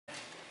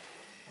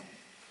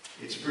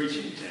It's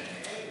preaching time.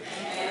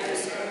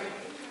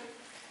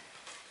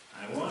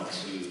 I want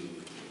to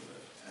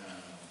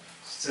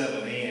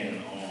settle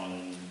in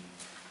on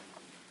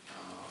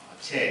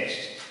a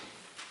text.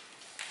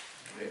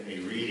 Let me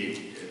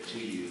read it to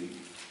you.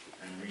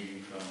 I'm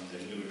reading from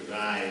the New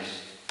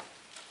Revised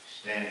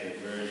Standard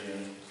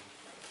Version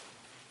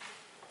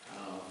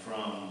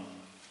from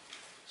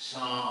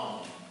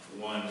Psalm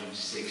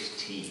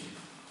 116.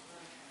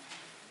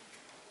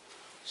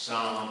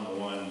 Psalm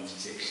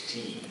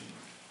 116.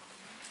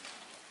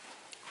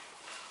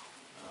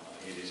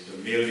 It is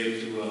familiar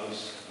to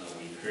us.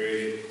 We've heard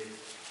it.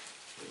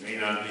 We may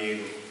not be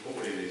able to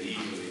quote it as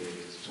easily as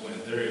it's the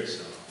 23rd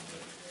Psalm,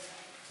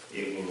 but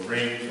it will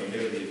ring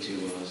familiar to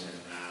us, and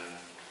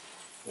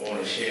I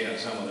want to share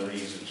some of the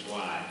reasons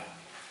why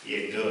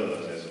it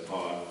does as a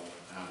part of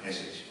our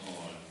message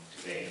on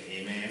today.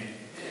 Amen?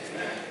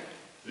 Amen.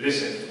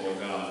 Listen for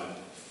God's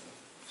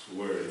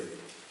word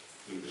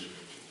through the scripture.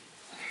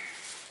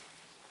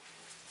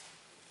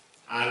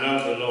 I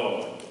love the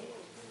Lord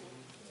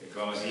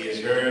because he has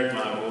heard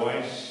my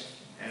voice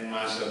and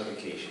my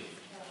supplication,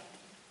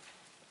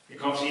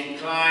 because he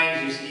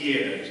inclines his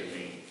ear to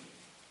me.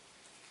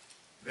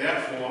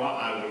 Therefore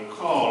I will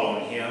call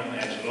on him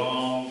as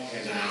long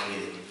as I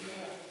live.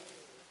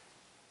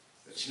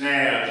 The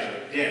snares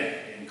of death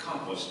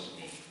encompassed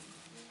me.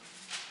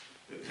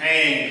 The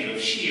pangs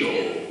of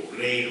Sheol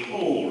laid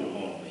hold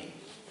on me.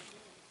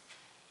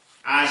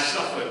 I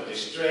suffered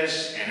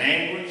distress and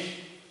anguish.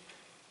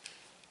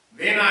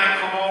 Then I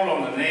called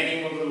on the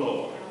name of the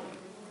Lord.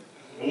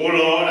 O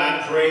Lord,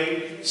 I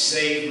pray,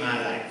 save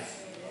my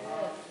life.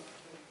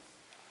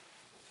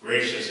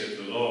 Gracious is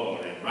the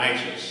Lord and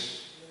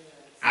righteous.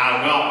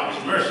 Our God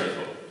is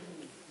merciful.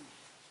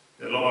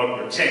 The Lord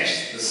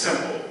protects the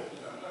simple.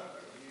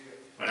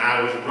 When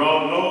I was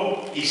brought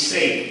low, he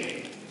saved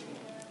me.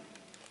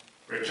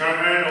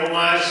 Return, O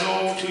my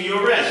soul, to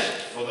your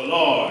rest, for the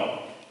Lord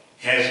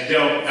has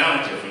dealt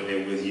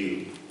bountifully with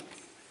you.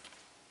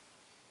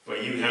 For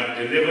you have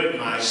delivered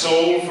my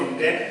soul from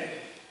death,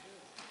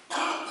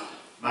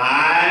 my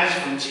eyes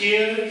from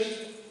tears,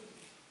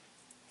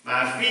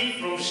 my feet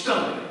from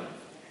stumbling.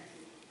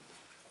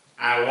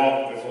 I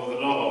walked before the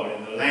Lord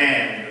in the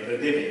land of the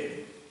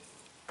living.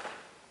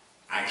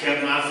 I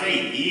kept my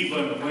faith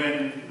even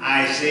when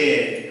I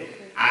said,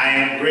 I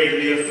am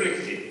greatly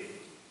afflicted.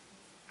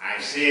 I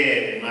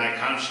said in my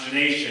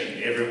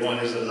consternation, everyone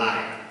is a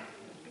liar.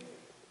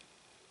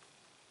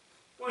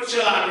 What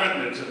shall I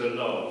render to the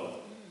Lord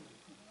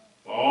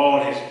for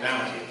all his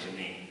bounty to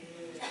me?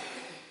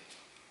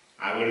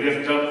 I will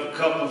lift up the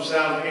cup of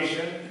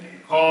salvation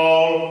and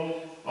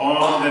call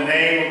on the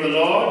name of the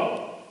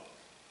Lord.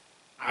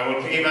 I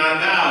will pay my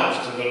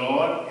vows to the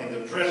Lord in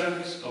the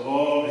presence of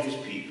all his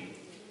people.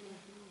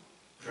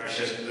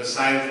 Precious in the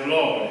sight of the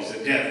Lord is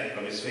the death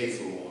of his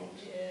faithful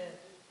ones.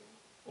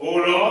 O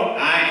Lord,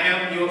 I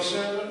am your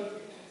servant.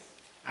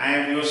 I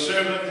am your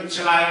servant, the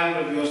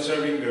child of your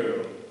serving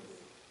girl.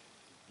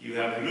 You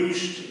have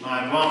loosed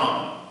my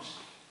bonds.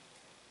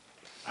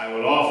 I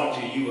will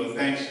offer to you a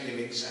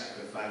thanksgiving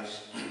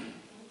sacrifice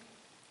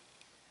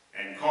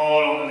and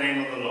call on the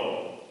name of the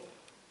Lord.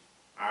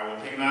 I will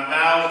pay my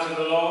vows to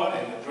the Lord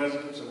in the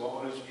presence of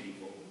all his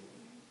people,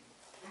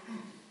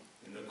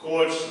 in the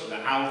courts of the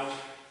house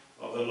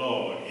of the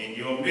Lord, in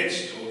your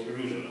midst, O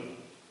Jerusalem.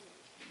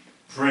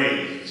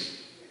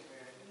 Praise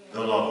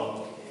the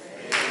Lord.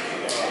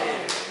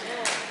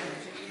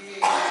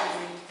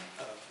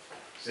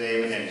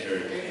 Say amen,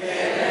 church.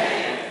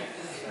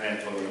 Amen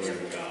for the word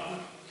of God.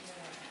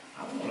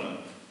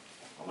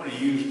 I want to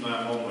use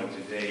my moment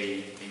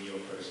today in your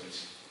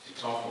presence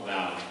to talk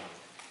about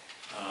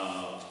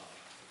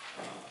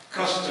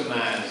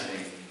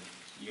customizing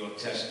your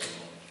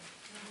testimony.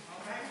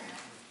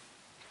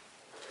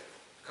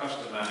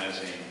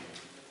 Customizing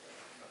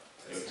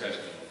your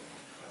testimony.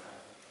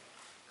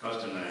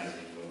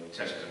 Customizing your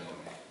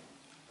testimony.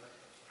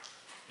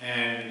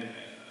 And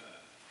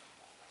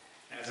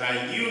as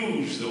I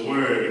use the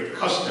word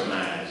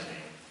customizing,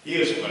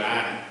 here's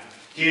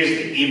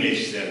the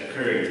image that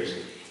occurs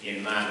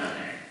in my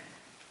mind.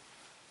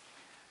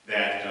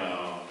 That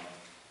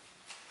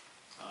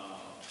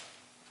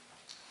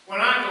when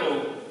I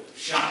go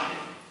shopping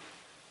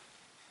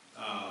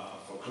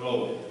for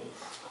clothing,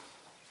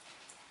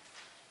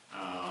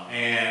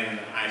 and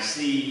I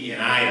see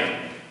an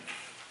item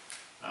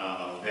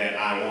that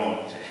I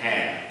want to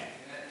have,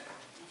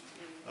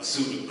 a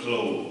suit of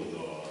clothes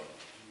or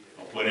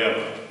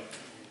whatever,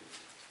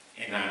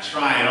 and I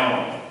try it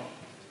on,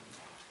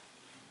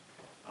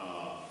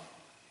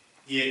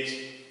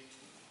 it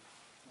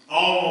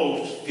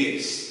almost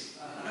fits.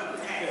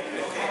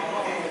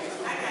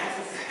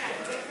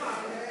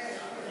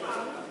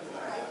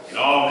 It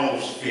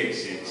almost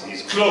fits.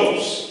 It's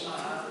close.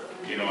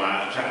 You know,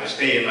 I try to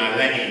stay in my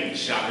lane,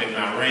 shop in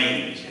my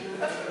range.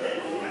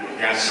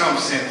 Got some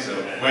sense of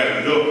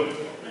where to look,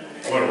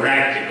 what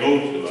rack to go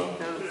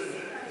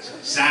to,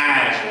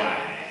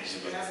 size-wise.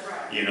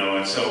 You know,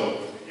 and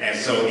so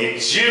it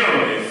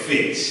generally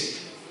fits.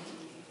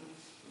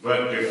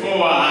 But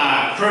before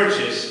I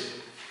purchase,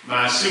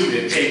 my suit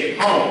and take it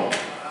home.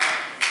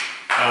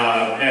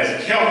 There's a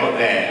helper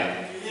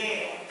there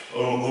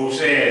who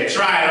said,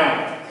 try it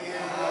on.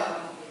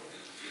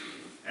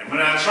 And when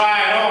I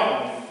try it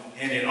on,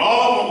 and it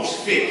almost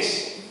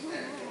fits,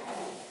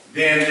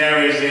 then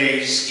there is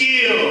a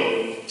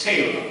skilled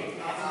tailor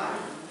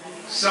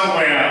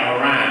somewhere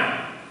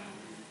around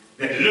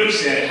that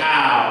looks at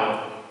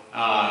how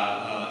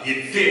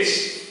it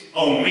fits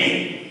on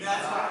me.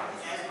 That's right.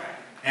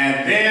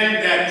 And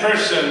then that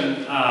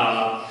person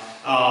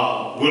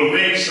will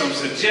make some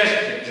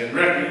suggestions and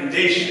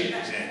recommendations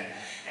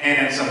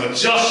and some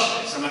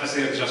adjustments. Somebody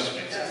say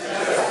adjustments.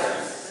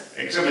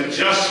 Make some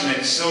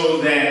adjustments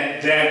so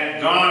that that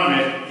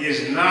garment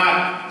is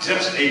not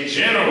just a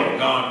general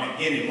garment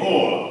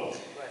anymore.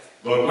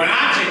 But when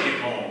I take it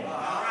home,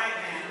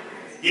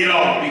 it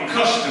ought to be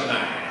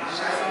customized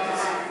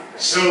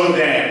so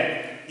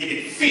that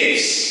it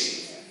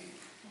fits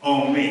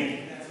on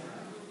me.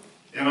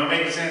 Am I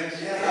making sense?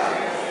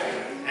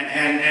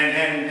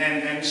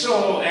 And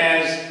so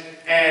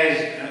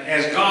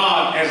as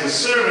God, as a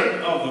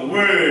servant of the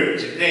Word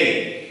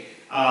today,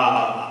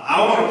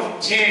 I want to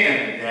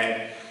pretend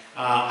that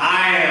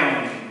I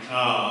am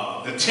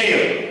the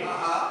tailor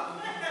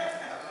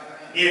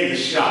in the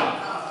shop,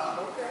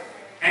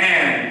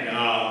 and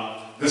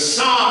the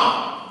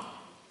psalm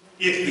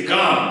is the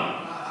garment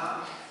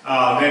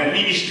that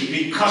needs to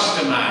be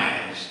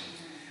customized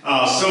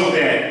so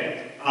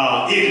that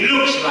it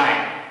looks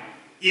like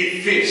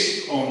it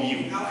fits on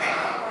you.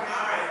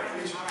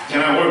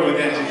 Can I work with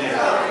that today?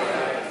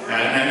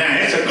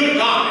 Now it's a good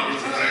garment.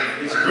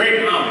 It's a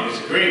great garment.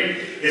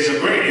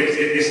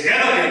 It's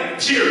elegant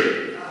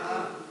material.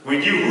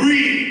 When you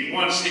read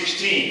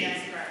 116,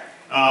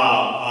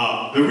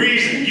 the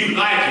reason you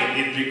like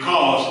it is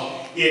because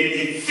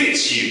it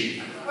fits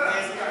you.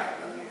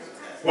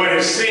 What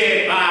is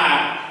said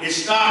it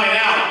started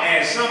out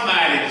as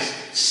somebody's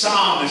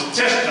psalmist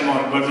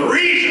testimony, but the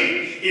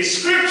reason it's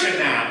scripture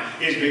now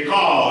is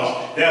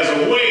because there's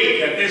a way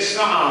that this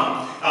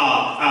psalm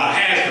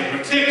has the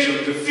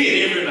potential to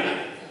fit everybody.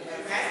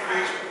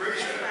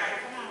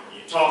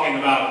 You're talking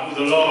about who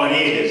the Lord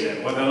is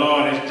and what the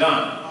Lord has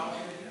done.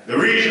 The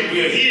reason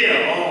we're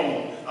here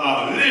on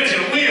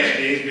Lenten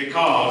Wednesday is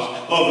because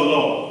of the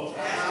Lord.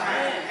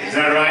 Is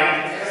that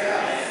right?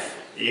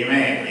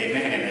 Amen.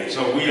 Amen. And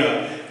so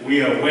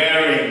we are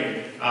wearing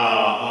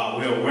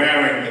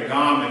the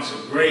garments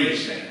of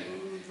grace and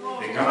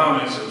the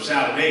garments of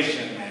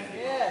salvation and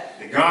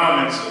the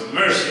garments of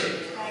mercy.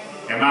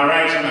 Am I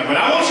right tonight? But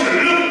I want you to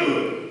look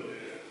good.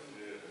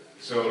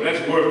 So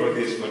let's work with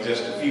this for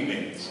just a few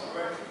minutes.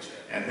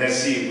 And let's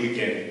see if we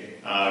can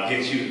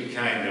get you to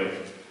kind of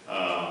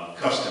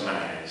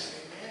customize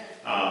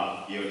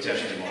your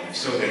testimony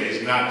so that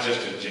it's not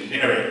just a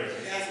generic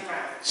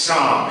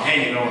psalm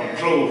hanging on a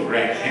clothes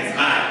rack in the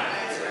Bible.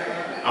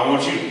 I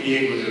want you to be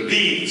able to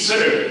lead the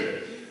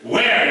service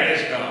wearing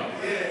this garment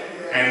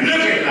and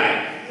looking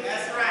like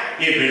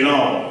it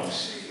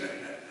belongs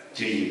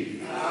to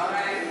you.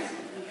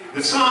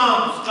 The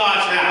psalm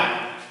starts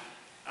out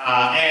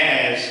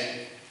as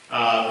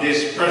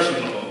this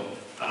personal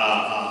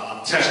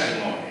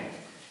testimony,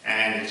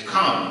 and it's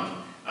common.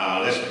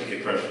 Let's make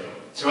it personal.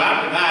 So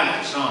I divided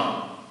the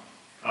psalm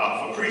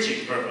for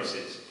preaching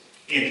purposes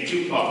into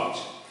two parts.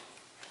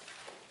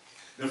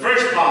 The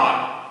first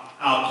part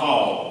I'll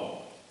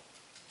call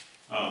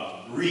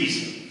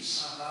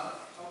reasons.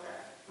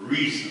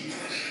 Reasons.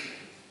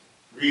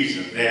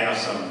 There are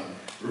some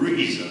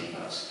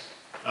reasons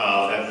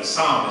that the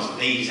psalmist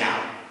lays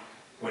out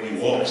when he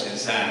walks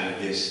inside of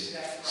this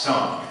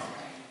psalm.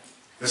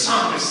 The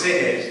psalmist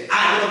says,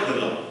 I love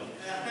the Lord.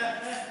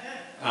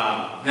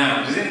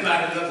 Now, does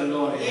anybody love the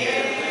Lord?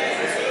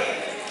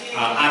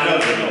 I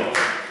love the Lord.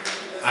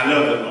 I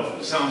love the Lord.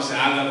 The psalmist says,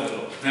 I love the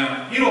Lord.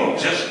 Now, you don't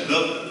just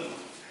love the Lord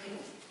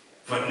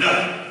for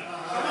nothing.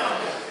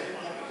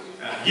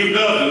 You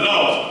love the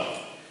Lord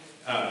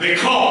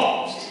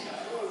because,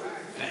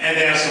 and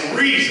there are some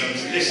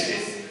reasons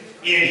listed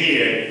in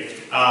here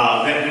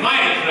that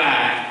might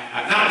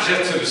apply not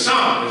just to the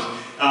psalmist,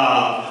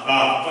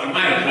 but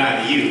might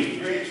apply to you.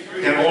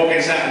 Can I walk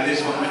inside of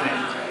this one minute?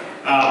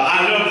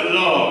 I love the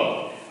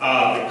Lord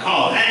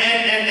because,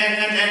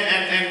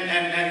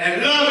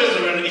 and love is a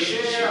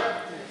relationship.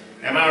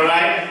 Am I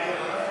right?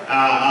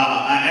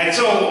 And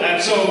so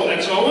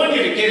I want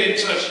you to get in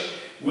touch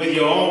with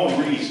your own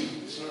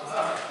reasons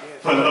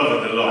for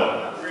loving the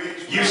Lord.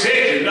 You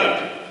said you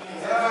loved Him.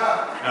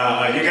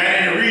 You got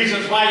any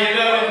reasons why you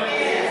love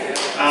Him?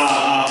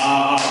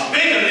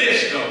 Make a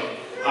list of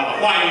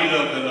why you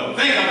love the Lord.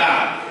 Think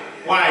about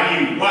why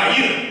you,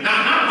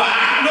 not why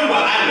I know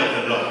why I love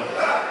the Lord.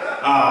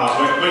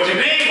 But your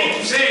neighbors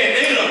who said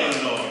they love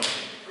the Lord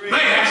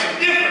may have some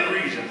different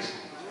reasons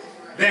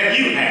than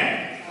you have.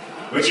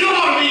 But you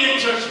ought to be in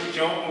touch with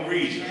your own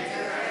reasons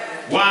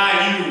why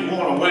you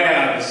want to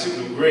wear the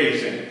suit of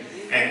grace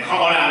and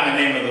call out the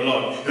name of the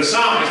Lord. The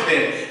psalmist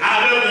said,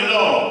 I love the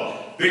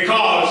Lord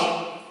because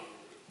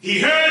He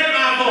heard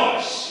my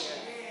voice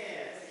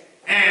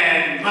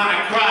and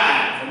my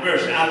cry for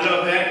mercy. I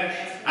love that.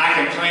 I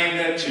can claim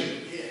that too.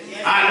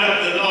 I love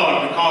the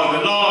Lord because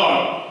the Lord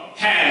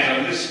has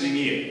a listening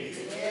ear.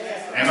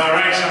 Am I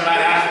right,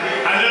 somebody?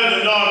 I love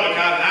the Lord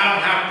because I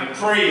don't have to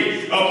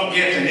pray up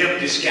against an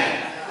empty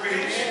sky.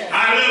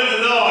 I love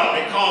the Lord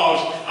because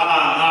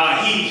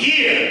he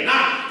hears.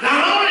 Not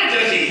only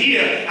does he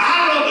hear,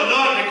 I love the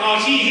Lord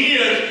because he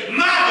hears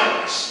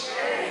my voice.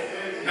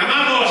 Now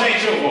my voice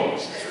ain't your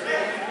voice.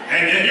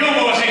 And your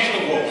voice ain't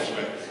your voice.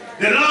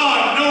 The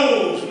Lord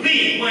knows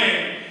me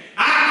when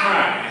I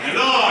cry. And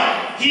the Lord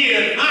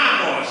hears my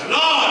voice. The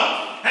Lord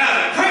has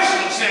a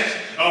personal sense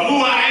of who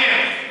I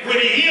am. When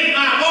he hears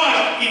my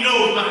voice, he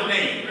knows my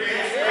name.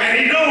 And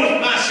he knows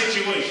my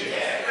situation.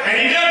 And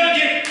he doesn't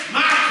get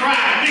my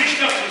cry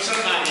mixed up with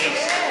somebody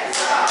else.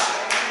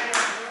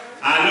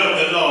 I love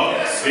the Lord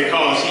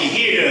because he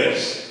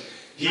hears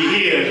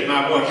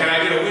my voice. Can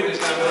I get a witness?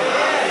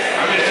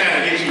 I'm just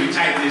trying to get you to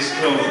tighten this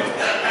close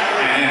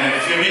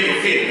and to make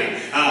it fit.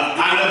 I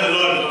love the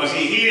Lord because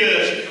he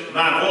hears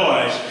my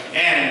voice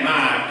and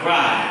my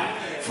cry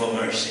for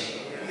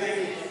mercy.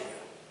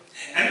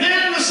 And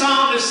then the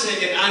psalmist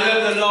said, I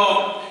love the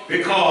Lord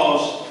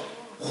because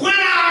when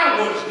I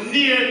was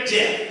near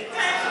death,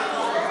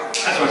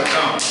 that's what the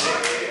psalmist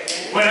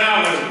said. When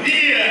I was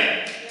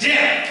near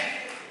death,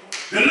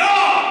 the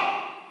Lord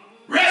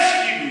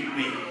rescued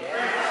me.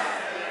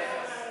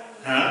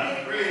 Huh?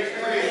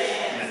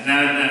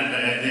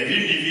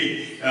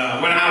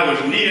 When I was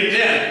near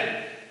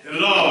death, the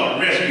Lord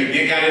rescued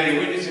me. Got any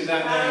witnesses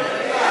out there?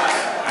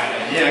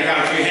 Yeah, I got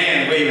a few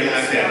hands waving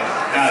out there.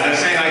 That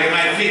seems like it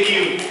might fit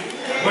you.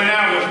 When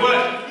I was what?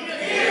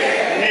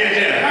 Near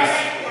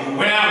death.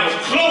 When I was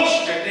close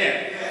to death,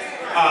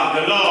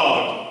 the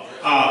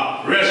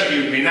Lord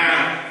rescued me.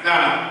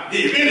 Now,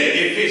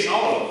 it fits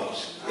all of us.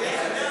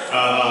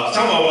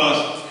 Some of us,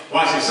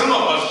 watch this, some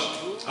of us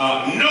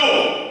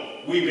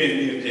know we've been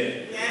near death.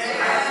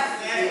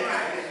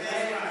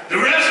 The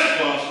rest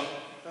of us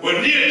were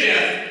near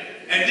death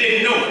and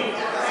didn't know it.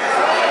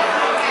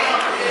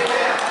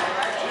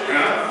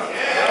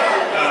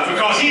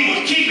 Because he was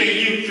keeping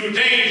you through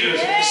dangers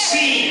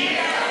seen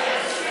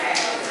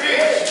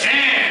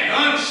and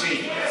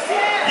unseen.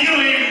 You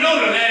don't even know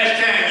the last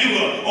time you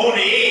were on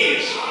the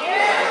edge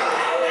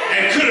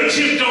and could have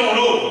tipped on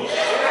over.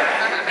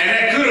 And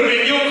that could have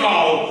been your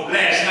call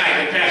last night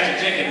that Pastor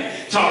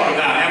Jenkins talked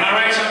about. Am I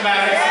right,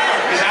 somebody?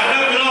 Because I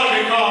love the Lord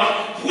because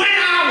when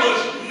I was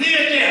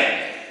near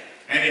death,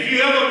 and if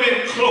you ever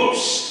been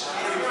close,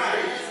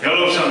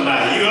 hello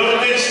somebody, you ever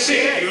been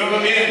sick, you ever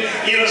been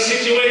in a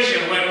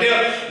situation where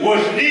death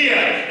was near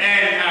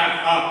and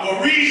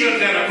for reasons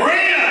that are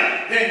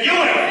greater than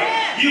yours,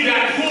 you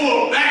got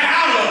pulled back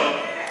out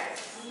of,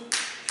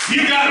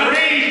 you got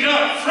raised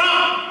up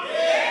from,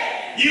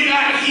 you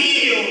got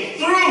healed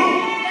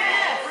through.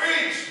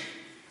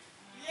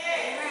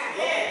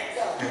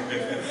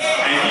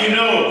 And you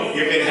know,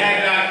 if it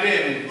had not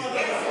been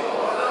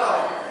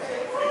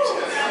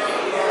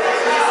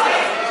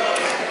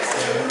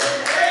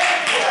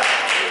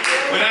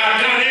when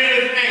I've done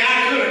everything I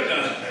could have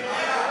done,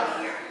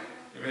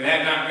 if it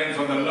had not been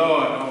for the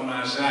Lord on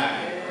my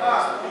side,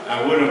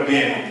 I would have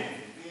been gone.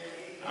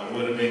 I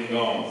would have been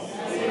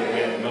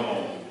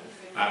gone.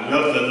 I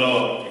love the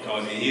Lord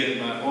because he hears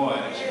my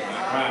voice and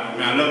my cry.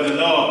 I love the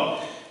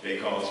Lord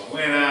because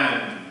when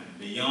I'm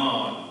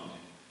beyond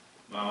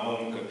my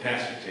own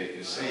capacity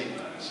to save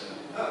myself,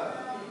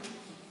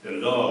 the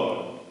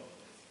Lord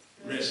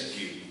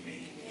rescued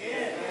me.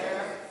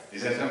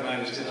 Is that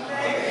somebody's testimony? I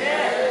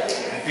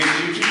feel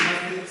you too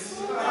like this.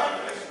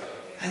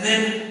 And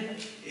then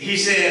he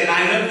said,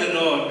 I love the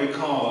Lord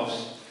because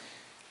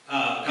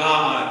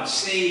God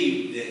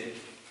saved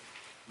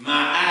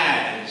my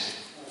eyes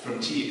from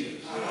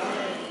tears.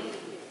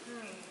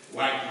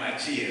 Wiped my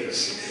tears.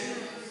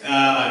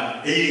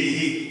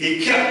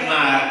 He kept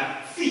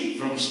my feet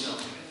from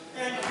stumbling.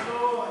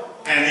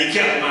 And he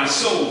kept my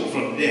soul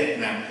from death.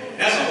 Now,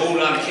 that's a whole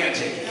lot of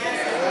caretaking.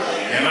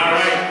 Am I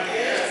right?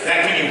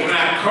 That means when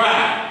I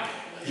cry,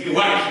 he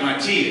wipes my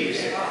tears.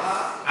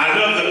 I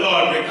love the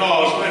Lord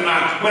because when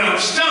I'm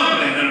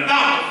stumbling and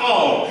about to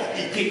fall,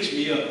 he picks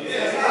me up.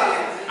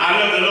 I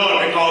love the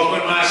Lord because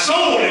when my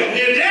soul is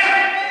near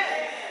death,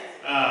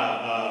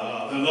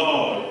 the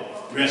Lord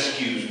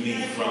rescues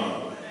me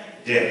from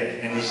death.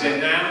 And he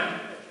said,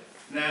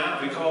 now,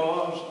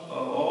 because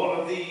of all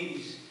of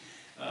these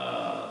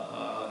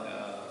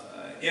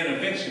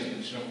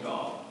interventions from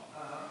God,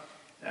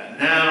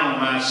 now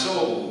my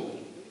soul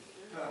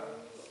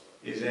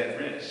is at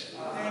rest.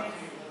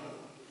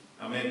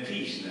 I'm at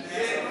peace now.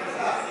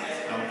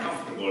 I'm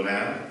comfortable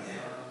now.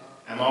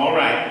 I'm all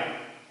right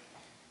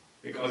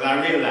because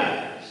I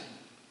realize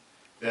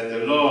that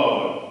the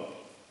Lord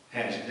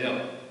has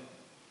dealt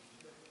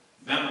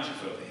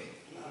bountifully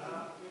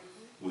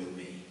with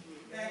me.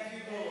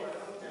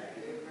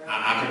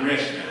 I can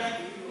rest now.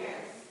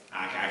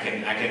 I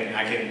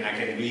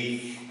can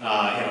be in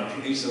a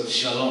place of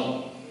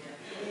shalom.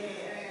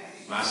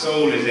 My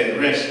soul is at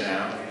rest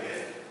now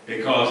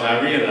because I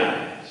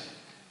realize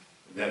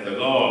that the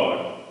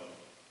Lord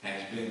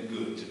has been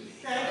good to me.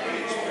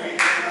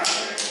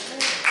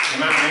 Can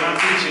I'm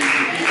preaching to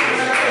people,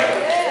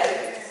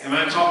 am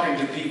I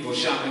talking to people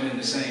shopping in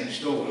the same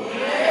store?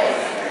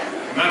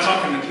 Am I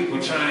talking to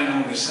people trying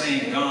on the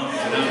same garment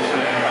that I'm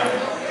trying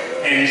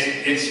on? And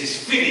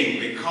it's fitting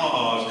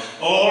because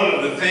all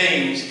of the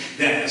things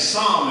that the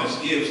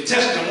psalmist gives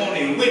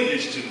testimony and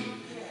witness to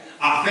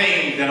are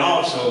things that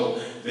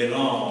also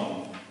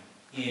belong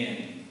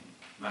in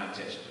my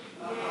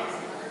testimony.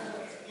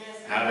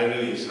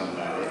 Hallelujah,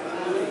 somebody.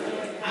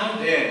 How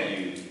dare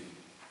you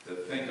to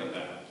think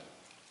about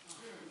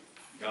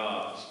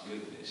God's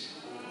goodness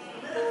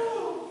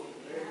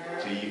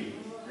to you?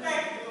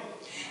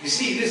 You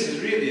see, this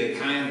is really a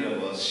kind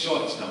of a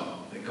short storm,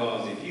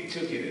 because if you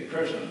took it and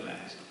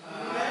personalized,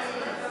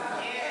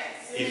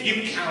 if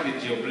you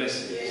counted your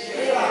blessings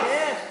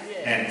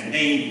and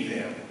named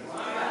them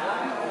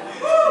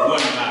one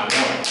by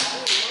one,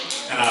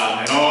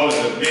 and all of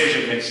the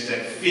measurements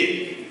that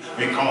fit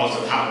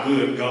because of how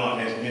good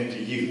God has been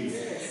to you.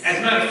 As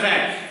a matter of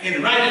fact,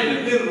 right in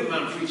the middle of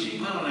my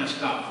preaching, why don't I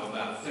stop for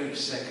about 30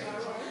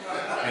 seconds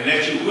and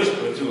let you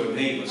whisper to a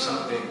neighbor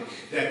something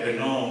that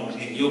belongs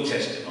in your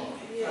testimony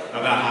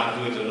about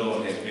how good the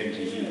Lord has been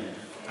to you.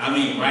 I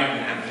mean, right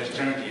now, just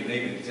turn to your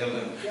neighbor and tell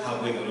them how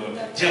good the Lord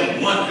is. Tell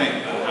them one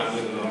thing about how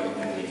good the Lord has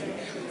been to you.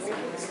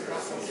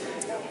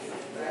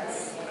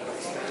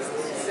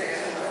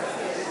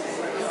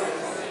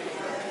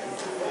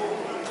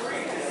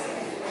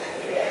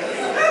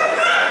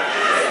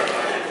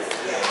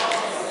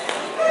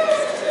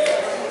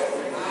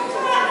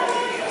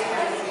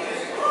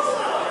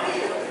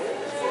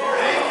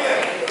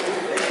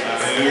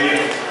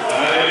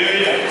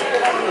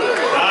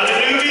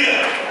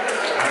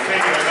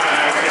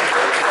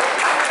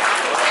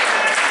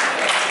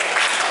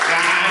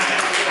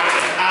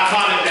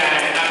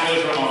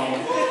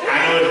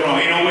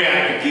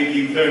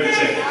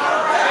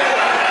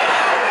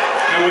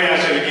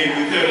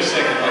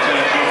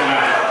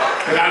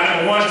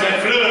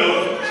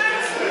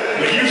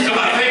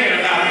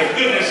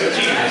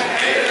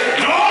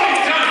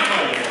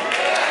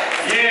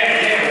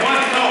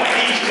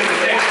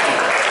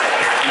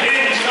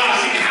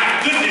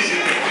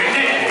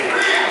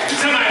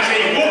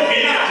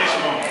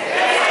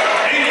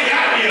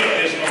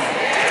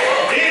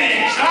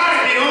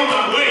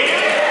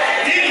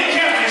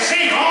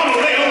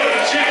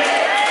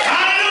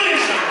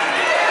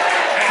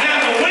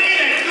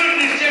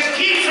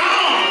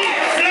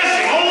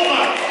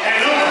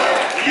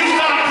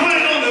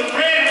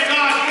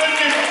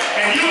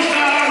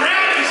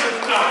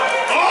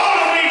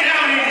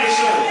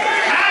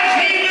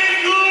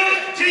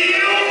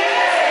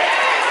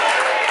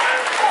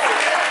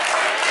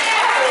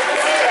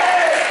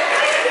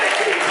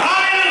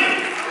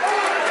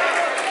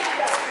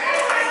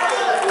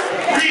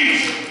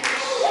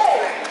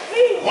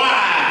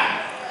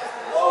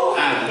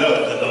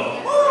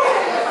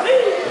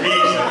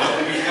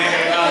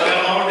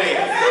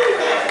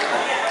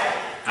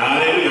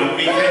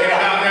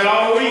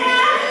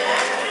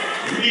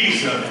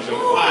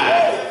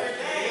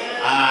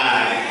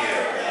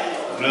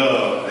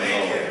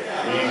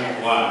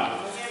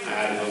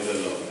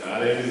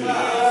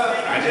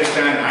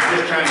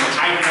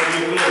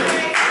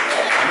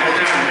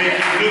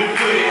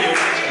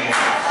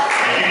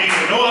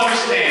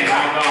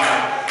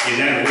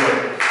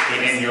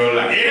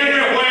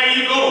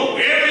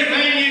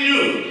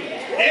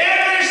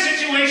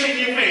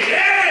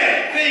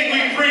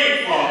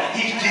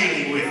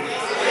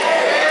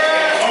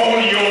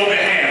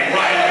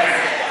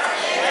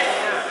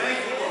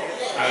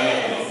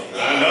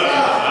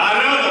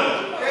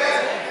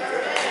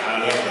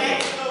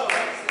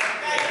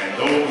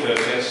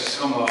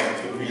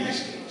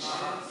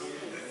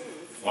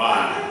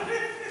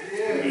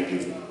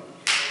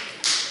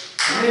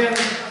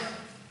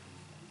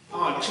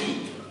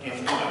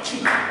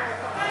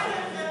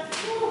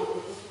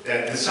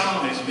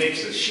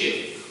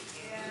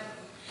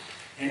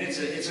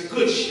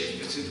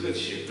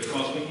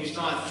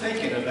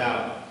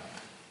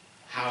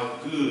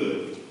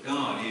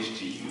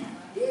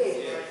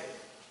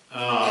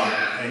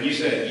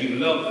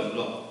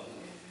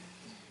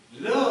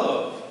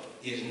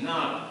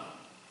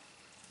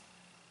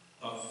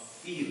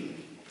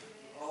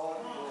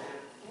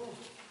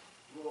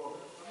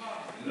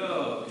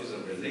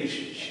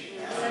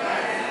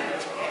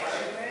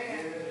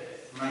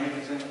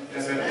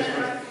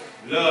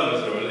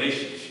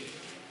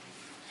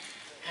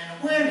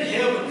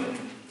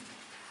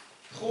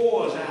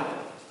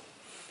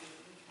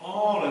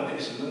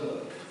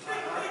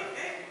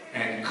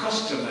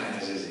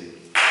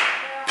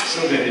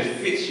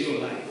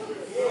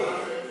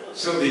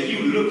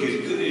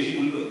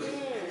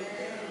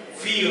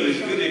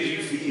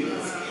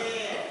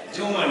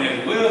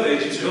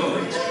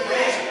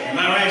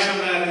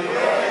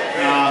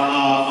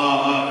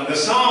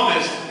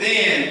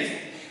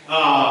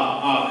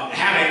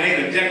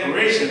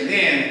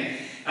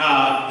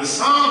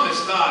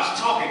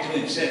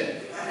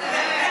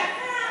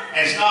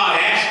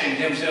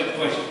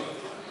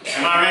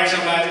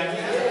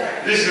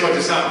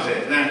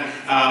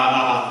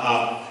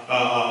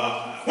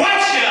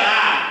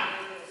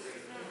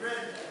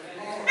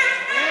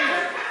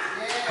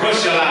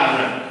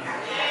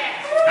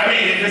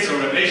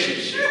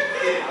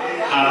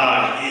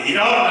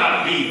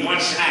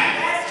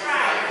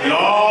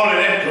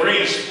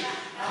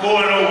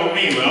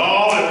 me with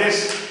all of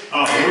this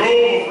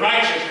robe of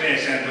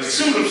righteousness and the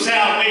suit of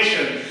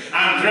salvation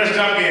I'm dressed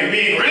up in,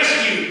 being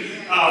rescued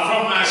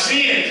from my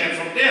sins and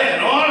from death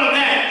and all of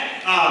that.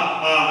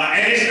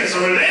 And it's a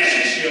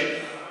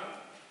relationship.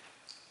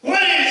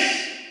 What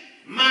is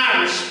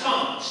my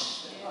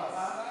response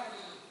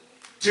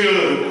to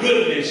the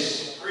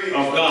goodness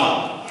of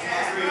God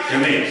to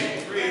me?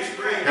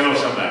 Hello,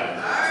 somebody.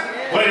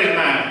 What is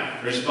my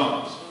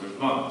response?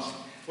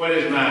 What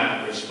is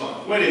my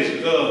response? What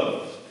is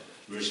love's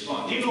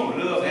response? You know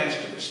love has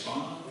to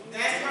respond.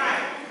 That's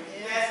right.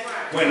 That's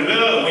right. When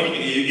love,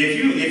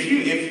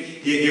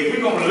 if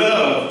we're gonna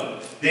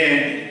love,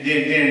 then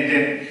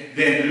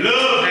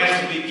love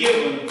has to be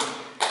given,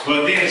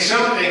 but then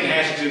something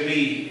has to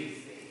be.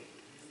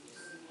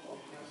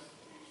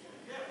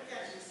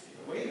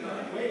 Wait.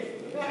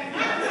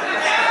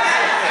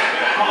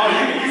 Oh,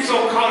 you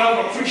so caught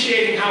up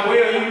appreciating how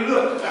well you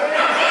look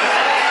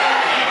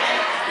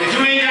that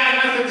you ain't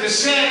got nothing to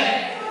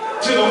say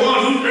to the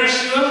one who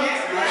dressed you up.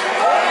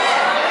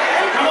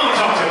 Come on,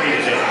 talk to me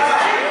today.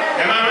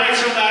 Am I right,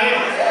 somebody?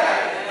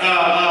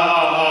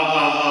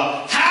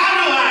 How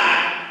do I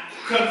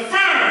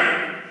confirm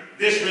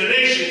this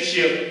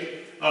relationship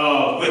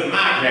with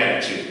my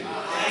gratitude?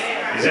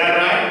 Is that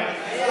right?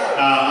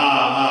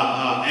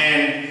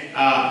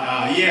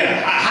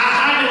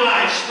 How do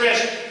I express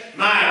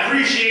my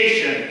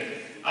appreciation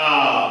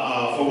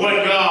for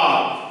what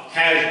God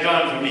has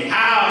done for me?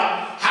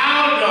 How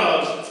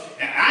does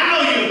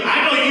I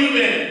know you've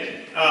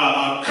been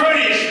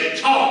courteously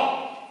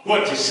taught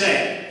what to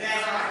say.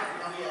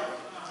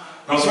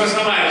 Because when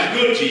somebody's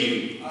good to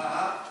you,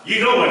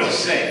 you know what to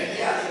say. Is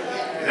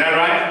that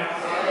right?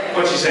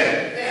 What you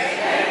say?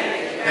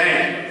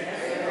 Thank you.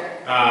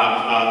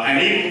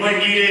 And even when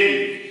you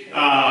didn't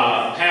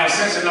have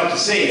sense enough to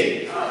say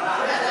it,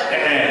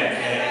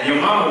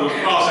 your mama would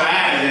cross her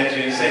eyes at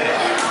you and say,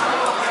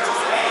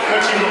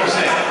 what you gonna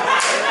say?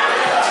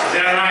 Is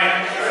that right?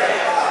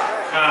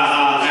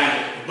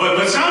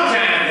 But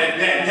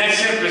sometimes that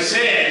simply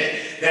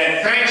says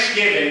that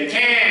Thanksgiving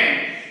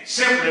can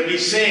simply be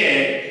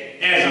said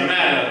as a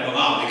matter of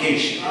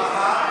obligation.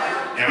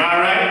 Am I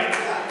right?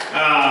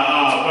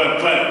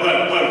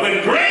 But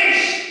when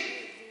grace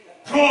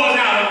pours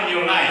out on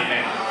your life,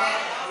 and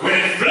when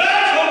it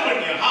floods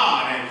open your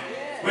heart, and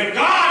when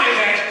God is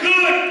as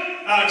good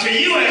to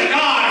you as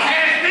God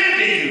has been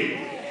to you,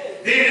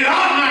 then it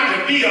ought not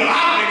to be an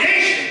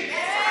obligation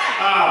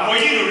for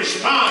you to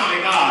respond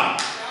to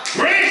God.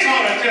 Grace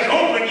ought to just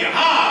open your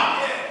heart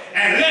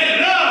and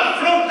let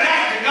love flow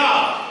back to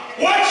God.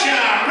 What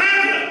shall I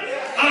render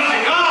unto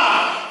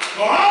God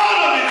for all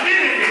of his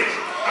benefits?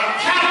 I'm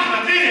counting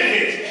my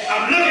benefits.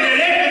 I'm looking at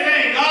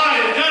everything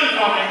God has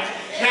done for me.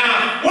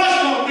 Now, what's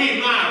going to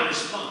be my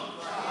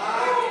response?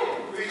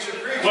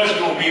 What's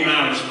going to be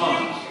my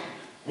response?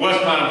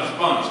 What's my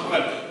response?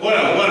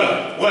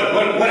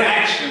 What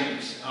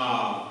actions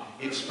are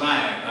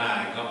inspired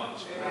by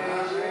God's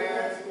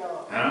grace?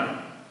 Huh?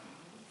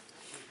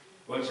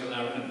 What shall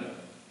I render?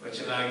 What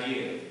shall I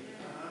give?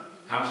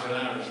 How shall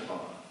I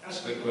respond?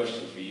 That's a good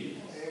question for you.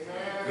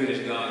 Good as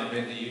God has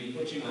been to you,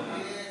 what you gonna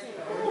do?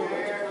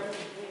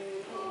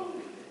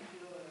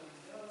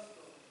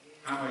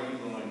 How are you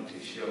going to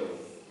show,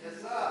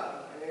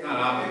 not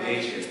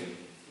obligation,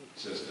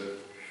 sister,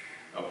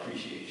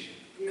 appreciation?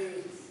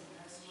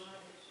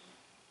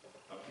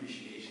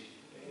 Appreciation.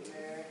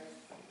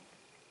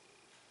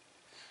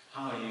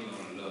 How are you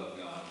going to love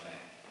God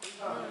back?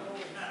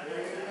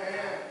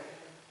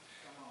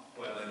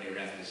 Well, let me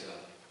wrap this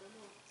up.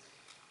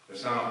 The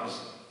Psalms,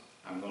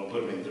 I'm going to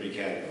put them in 3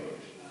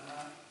 categories.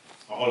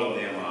 All of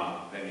them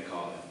are, let me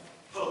call them,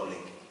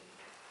 public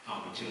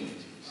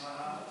opportunities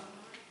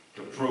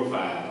to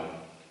profile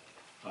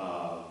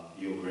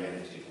your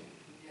gratitude.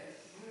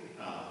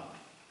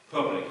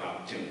 Public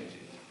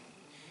opportunities.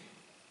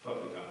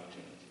 Public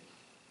opportunities.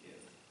 Yeah.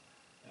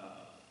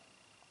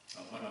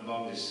 When I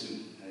bought this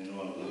suit, I didn't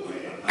know I was going to wear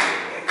it.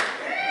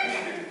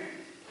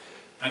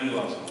 I knew I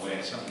was going to wear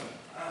it somewhere.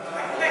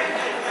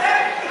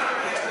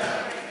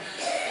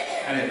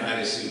 I didn't buy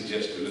this suit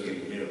just to look in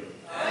the mirror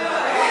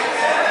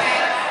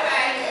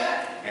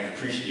and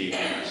appreciate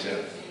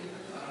myself.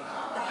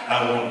 I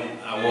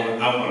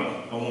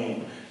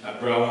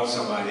want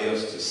somebody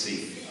else to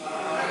see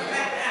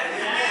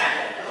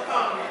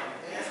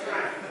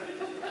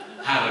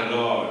how the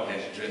Lord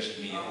has dressed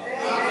me up.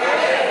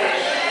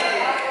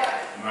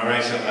 Am I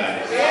right, somebody?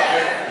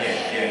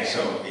 Yeah.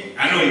 So I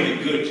know He's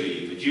been good to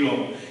you, but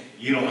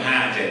you don't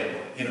hide that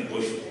in a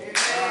bushel.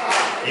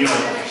 You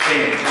don't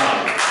stay in the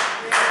closet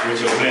with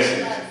your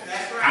blessings.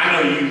 I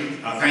know you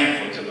are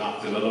thankful to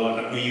the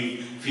Lord. I know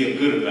you feel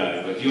good about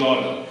it, but you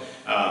ought to.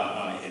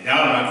 It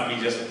ought not to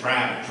be just a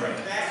private prayer.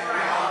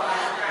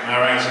 Am I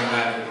right,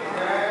 somebody?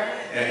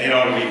 It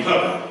ought to be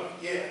public.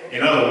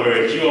 In other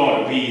words, you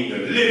ought to be the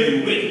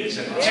living witness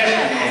and the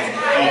testimony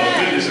of the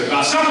goodness of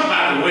God. Something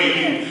about the way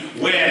you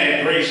wear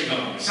that grace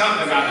garment.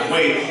 Something about the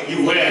way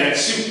you wear that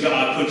suit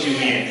God put you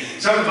in.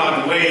 Something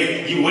about the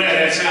way you wear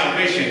that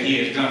salvation He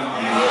has done for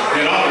you.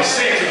 That ought to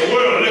say to the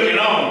world looking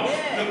on,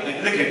 look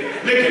Look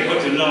at what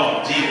the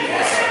Lord did. Look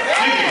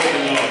at what the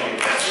Lord did.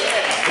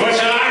 What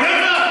shall I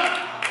render?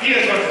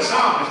 Here's what the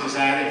psalmist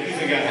decided. You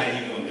figure out how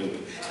you're going to do it.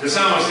 The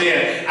psalmist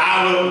said, I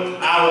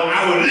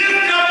will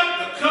lift up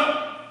the cup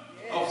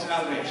of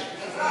salvation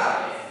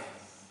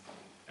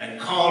and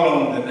call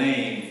on the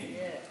name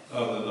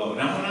of the Lord.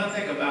 Now, when I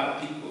think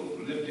about people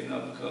lifting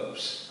up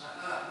cups,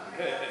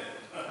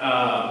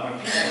 when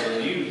people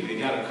usually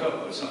got a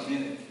cup with something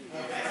in it,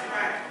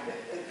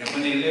 and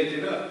when they lift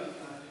it up,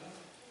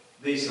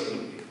 they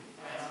salute you.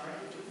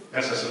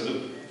 That's a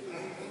salute.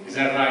 Is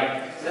that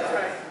right? That's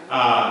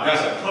right.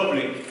 That's a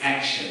public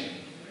action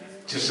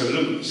to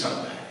salute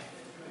somebody.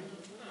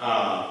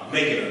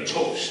 Make it a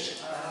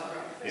toast.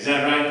 Is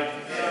that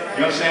right?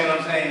 You understand what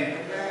I'm saying?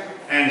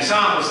 And the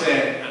psalmist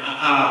said,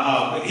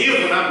 here's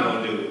what I'm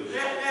going to do.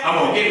 I'm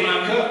going to get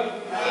my cup.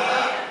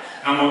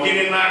 I'm going to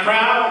get in my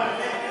crowd.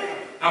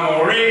 I'm going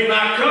to raise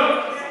my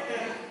cup.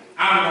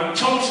 I'm going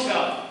to toast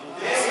God.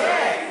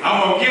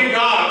 I'm going to give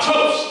God a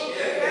toast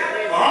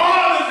for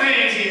all the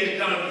things he has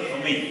done for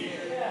me.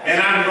 And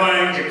I'm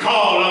going to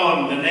call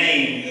on the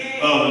name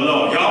of the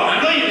Lord. Y'all,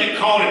 I know you've been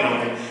calling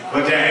on him,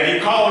 but have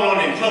you called on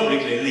him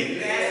publicly lately?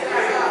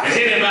 Has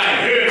anybody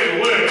heard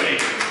the word lately?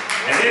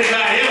 Does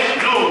anybody else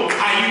know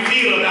how you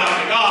feel about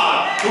the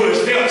God who has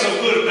felt so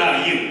good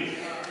about you?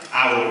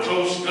 I will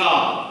toast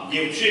God,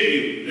 give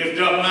tribute, lift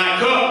up my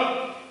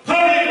cup,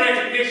 public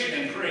recognition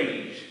and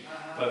praise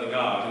for the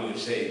God who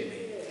has saved me,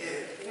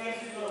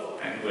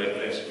 and who has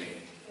blessed me,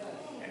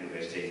 and who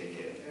has taken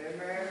care of me.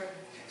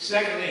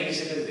 Secondly, he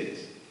says this.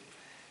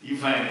 You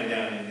find it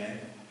down in there.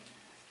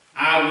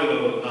 I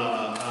will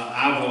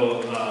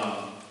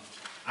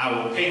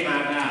pay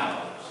my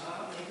vows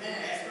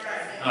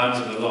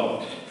unto the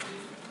Lord.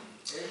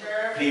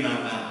 Pay my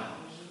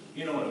vows.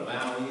 You know what a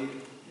vow is?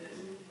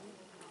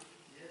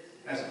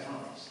 That's a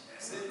promise.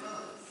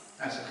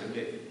 That's a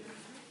commitment.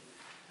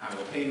 I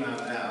will pay my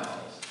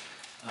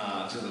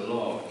vows to the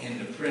Lord in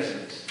the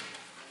presence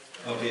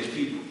of his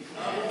people.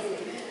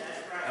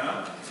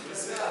 Huh?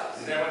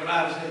 Is that what the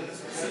Bible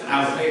says? I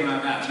will pay my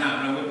vows. No,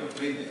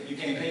 wait, you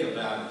can't pay a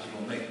vow that you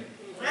won't make.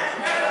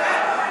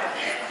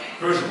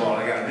 First of all,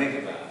 I got to make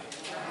a vow.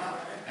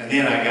 And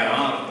then I got to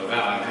honor the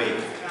vow I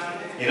made.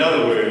 In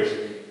other words,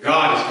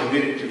 God is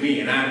committed to me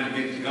and I'm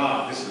committed to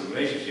God. This is a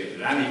relationship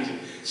that I need to,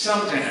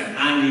 sometimes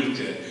I need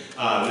to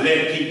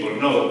let people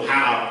know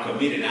how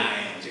committed I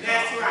am to God.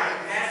 That's right.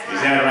 That's right.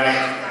 Is that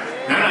right?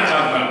 Now, I'm not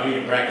talking about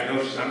being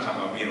braggadocious, I'm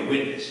talking about being a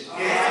witness.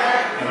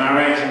 Am I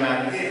right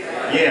tonight?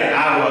 Yeah,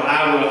 I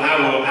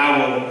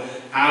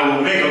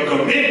will make a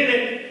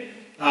commitment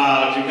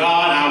to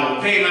God. I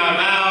will pay my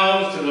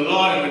vows to the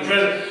Lord in the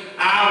presence.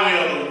 I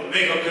will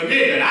make a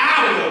commitment. I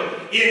will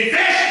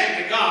invest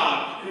into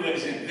God who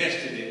has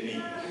invested in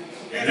me.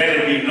 And let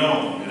it be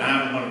known that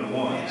I'm one of the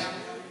ones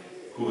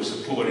who is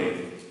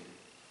supporting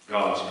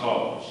God's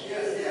cause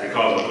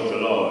because of what the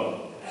Lord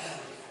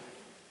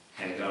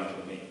has done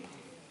for me.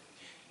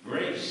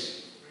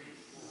 Grace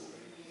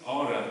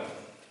ought to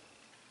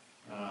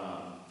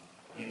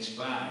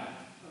inspire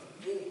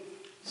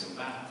some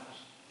vows.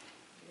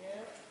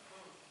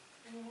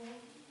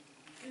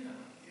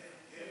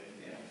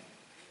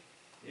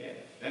 Yeah,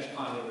 that's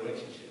part of the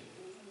relationship.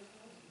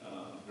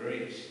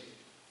 Grace.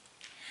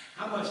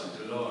 How much did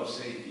the Lord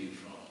save you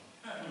from?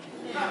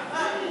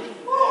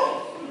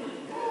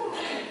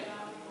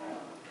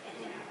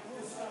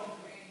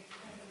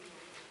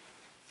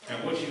 And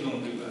what you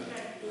going to do about it?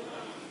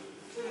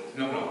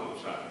 No, I'm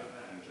sorry.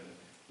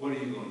 What are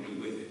you going to do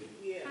with it?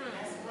 Yeah,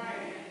 that's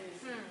right.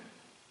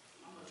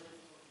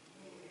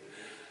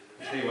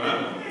 I'll tell you what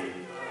I'm going to do.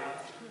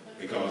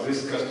 Because this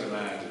is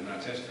customized in my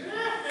testimony.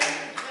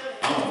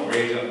 I'm going to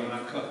raise up my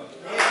cup.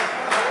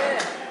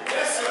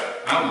 Yes, sir.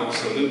 I'm going to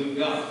salute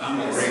God. I'm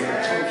going to raise a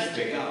toast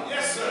to God.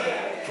 Yes, sir.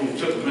 Who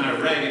took my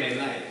raggedy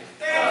life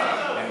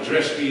and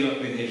dressed me up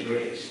in his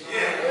grace.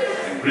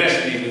 And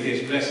blessed me with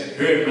his blessing.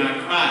 Heard my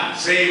cry.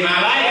 Saved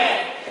my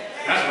life.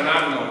 That's what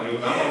I'm going to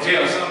do. I'm going to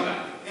tell somebody.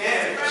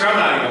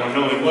 Somebody going to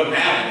know it wasn't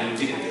Alan who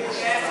did this.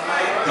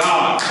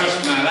 God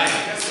touched my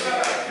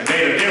life and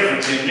made a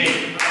difference in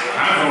me.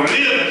 I'm going to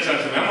live in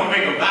such a way. I'm going to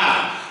make a vow.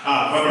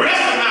 For the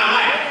rest of my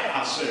life,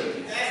 I'll serve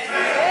you.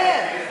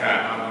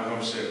 I'm going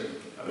to serve you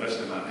the rest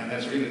of my life. And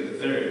that's really the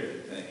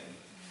third thing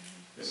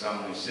that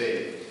somebody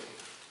said.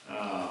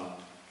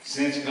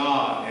 Since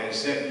God has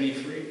set me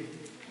free,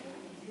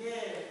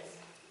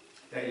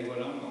 tell you what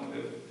I'm going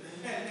to do.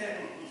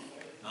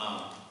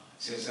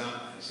 Since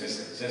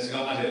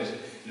God has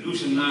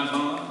loosened my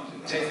bonds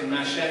and taken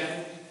my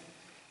shackles,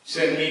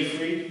 set me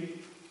free,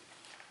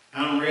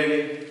 I'm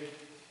ready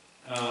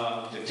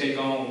to take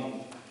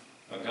on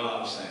a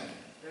God saying.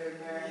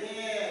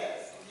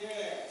 Yes,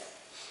 yes.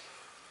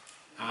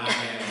 I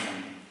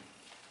am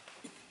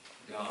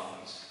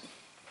God's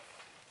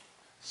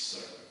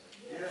servant.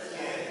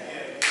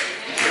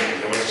 Is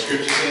that what the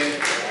scripture says?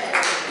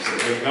 It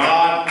says, when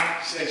God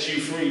sets you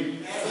free,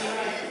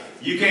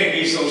 you can't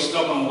be so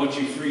stuck on what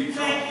you're freed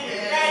from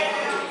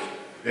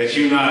that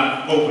you're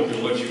not open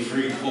to what you're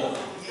freed for.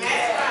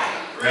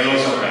 Hello,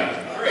 somebody.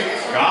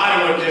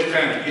 God wasn't just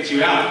just trying to get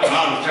you out.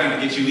 God was trying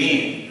to get you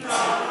in.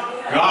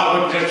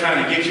 God wasn't just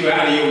trying to get you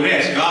out of your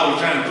mess. God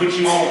was trying to put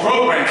you on a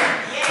program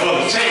for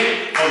the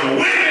sake of the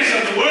witness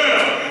of the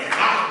world that the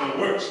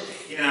gospel works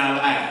in our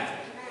life.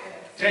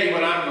 Tell you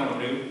what I'm going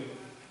to do.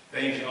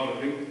 Things you ought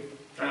to do.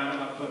 Try them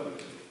out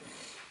publicly.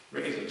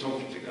 Raise a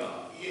toast to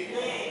God.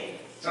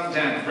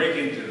 Sometimes break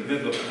into the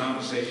middle of a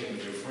conversation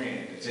with your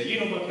friend and say, you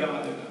know what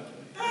God did?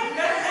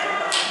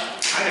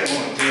 I didn't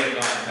want to tell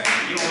God thank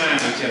you. You don't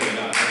mind me telling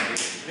God thank you.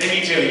 Let me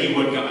tell you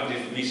what God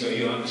did for me so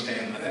you'll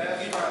understand my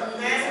thank you.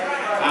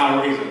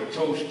 I'll raise a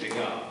toast to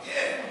God.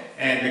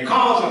 And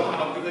because of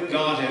how good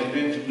God has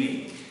been to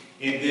me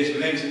in this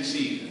Lenten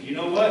season, you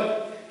know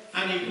what?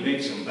 I need to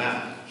make some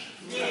vows.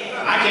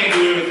 I can't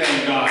do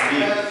everything God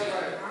needs.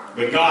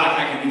 But God,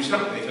 I can do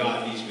something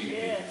God needs me to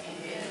do.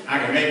 I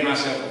can make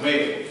myself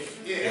available.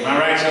 Am I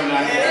right,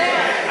 somebody?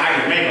 I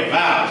can make a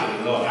vow to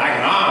the Lord. I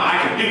can honor. I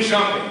can do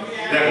something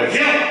that will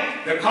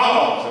help the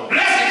cause of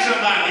blessing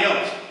somebody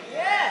else.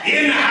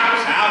 In the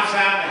house,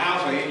 outside the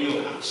house, or in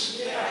your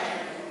house.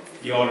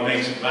 You ought to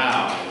make some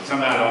vows.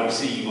 Somebody ought to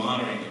see you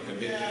honoring a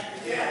commitment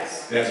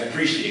that's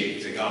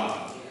appreciated to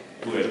God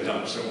who has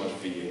done so much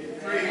for you.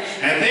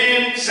 And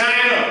then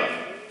sign up.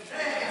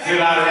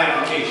 Fill out an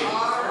application.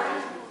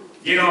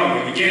 Get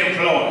on it. Get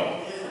employed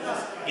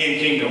in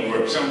kingdom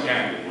work, some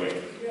kind of way.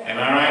 Am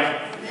I right?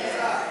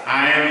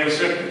 I am your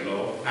servant,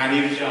 Lord. I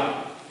need a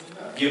job.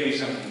 Give me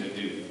something to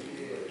do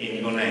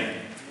in your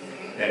name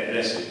that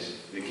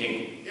blesses the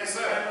kingdom. Yes,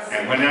 sir.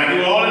 And when I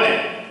do all of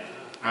that,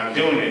 I'm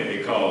doing it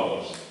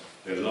because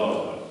the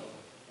Lord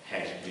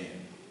has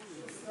been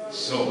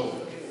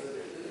so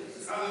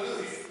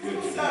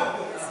good to me.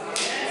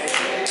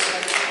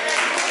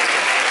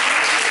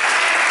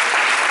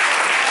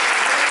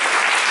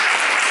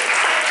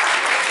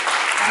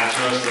 I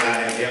trust that I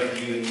have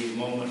helped you in these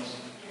moments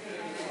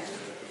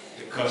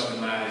to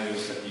customize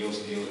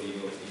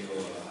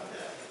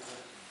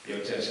your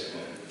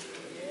testimony.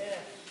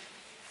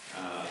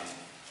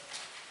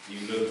 You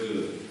look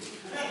good.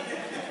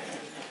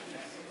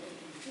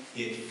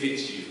 It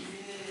fits you.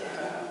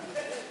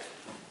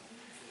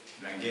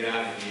 Now get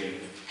out of here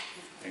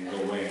and go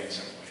wear it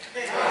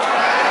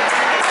somewhere.